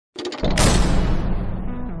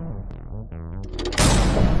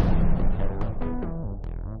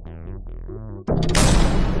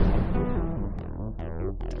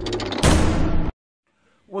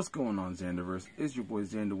What's going on, Xanderverse? It's your boy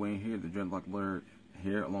Xander Wayne here, the Dreadlock Blur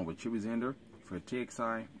here, along with Chibi Xander for a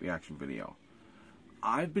TXI reaction video.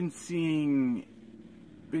 I've been seeing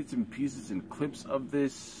bits and pieces and clips of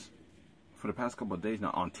this for the past couple of days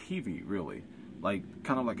now on TV, really. Like,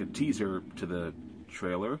 kind of like a teaser to the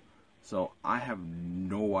trailer. So I have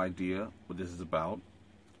no idea what this is about,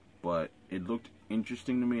 but it looked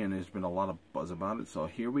interesting to me and there's been a lot of buzz about it. So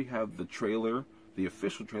here we have the trailer, the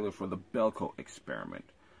official trailer for the Belko experiment.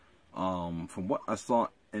 From what I saw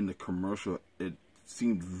in the commercial, it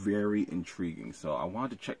seemed very intriguing, so I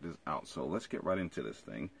wanted to check this out. So let's get right into this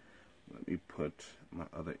thing. Let me put my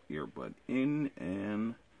other earbud in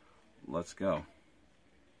and let's go.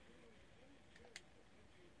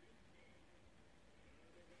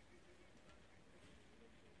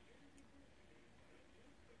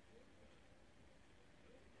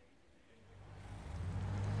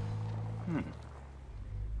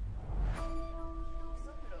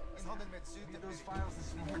 Those files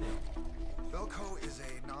this morning. Belko is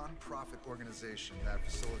a non-profit organization that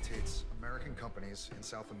facilitates American companies in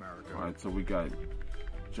South America. All right, so we got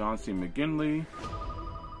John C. McGinley.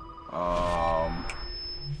 All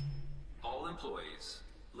employees,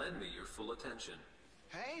 lend me your full attention.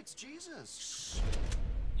 Hey, it's Jesus.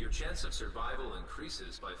 Your chance of survival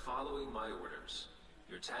increases by following my orders.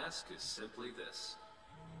 Your task is simply this: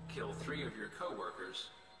 kill 3 of your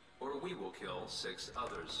co-workers, or we will kill 6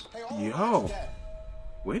 others. Hey, Yo,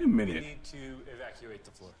 wait a minute. We need to evacuate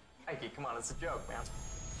the floor. Mikey, come on, it's a joke, man.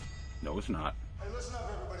 No, it's not. Hey, listen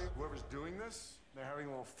up, everybody. Whoever's doing this, they're having a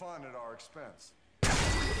little fun at our expense.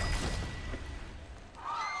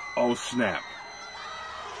 Oh, snap.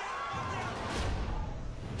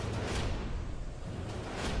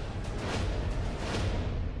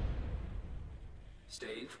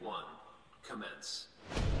 Stage 1, commence.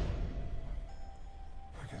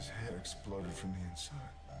 Like his head exploded from the inside.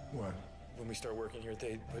 What? When we start working here,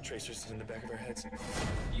 they put tracers in the back of our heads.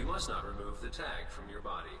 You must not remove the tag from your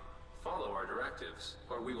body. Follow our directives,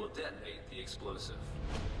 or we will detonate the explosive.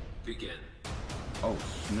 Begin. Oh,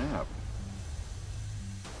 snap.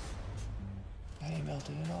 Hey, Mel,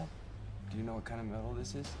 do you know what kind of metal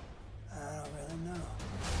this is? I don't really know.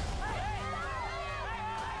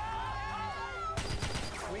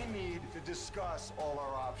 We need to discuss all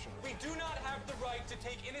our options. We do not have the right to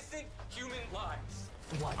take innocent human lives.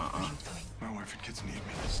 What are you doing? My wife and kids need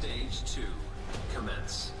me. Stage 2,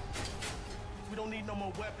 commence. We don't need no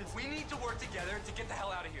more weapons. We need to work together to get the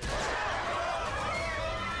hell out of here.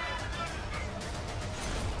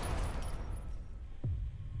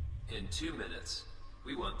 In 2 minutes,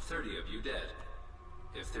 we want 30 of you dead.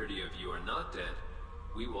 If 30 of you are not dead,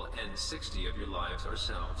 we will end 60 of your lives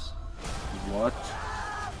ourselves. What?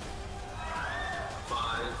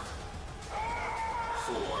 5,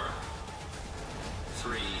 4,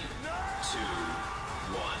 3, 2,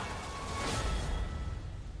 1.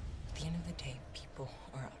 At the end of the day, people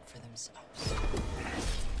are out for themselves.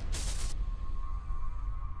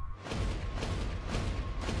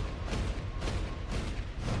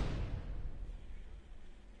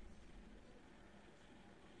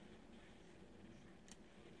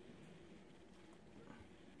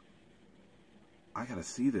 I gotta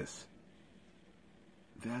see this.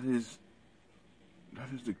 That is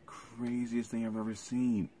the craziest thing I've ever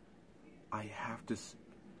seen. I have to.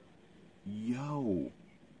 Yo,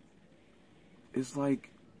 it's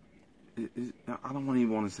like I don't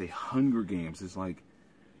even want to say Hunger Games. It's like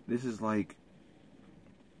this is like.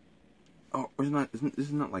 Oh, it's not. This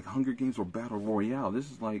is not like Hunger Games or Battle Royale.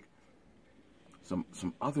 This is like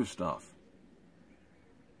some other stuff.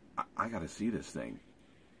 I gotta see this thing.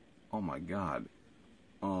 Oh my God.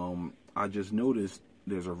 I just noticed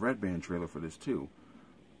there's a Red Band trailer for this too.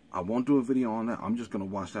 I won't do a video on that. I'm just gonna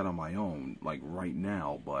watch that on my own, like right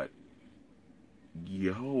now. But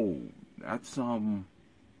yo, that's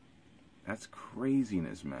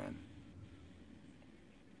craziness, man.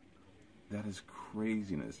 That is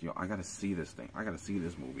craziness. Yo, I gotta see this thing. I gotta see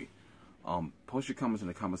this movie. Post your comments in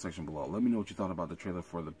the comment section below. Let me know what you thought about the trailer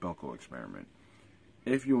for the Belko experiment.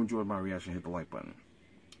 If you enjoyed my reaction, hit the like button.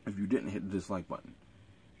 If you didn't, hit the dislike button.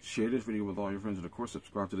 Share this video with all your friends, and of course,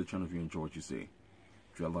 subscribe to the channel if you enjoy what you see.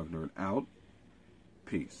 Dreadlock Nerd out.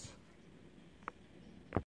 Peace.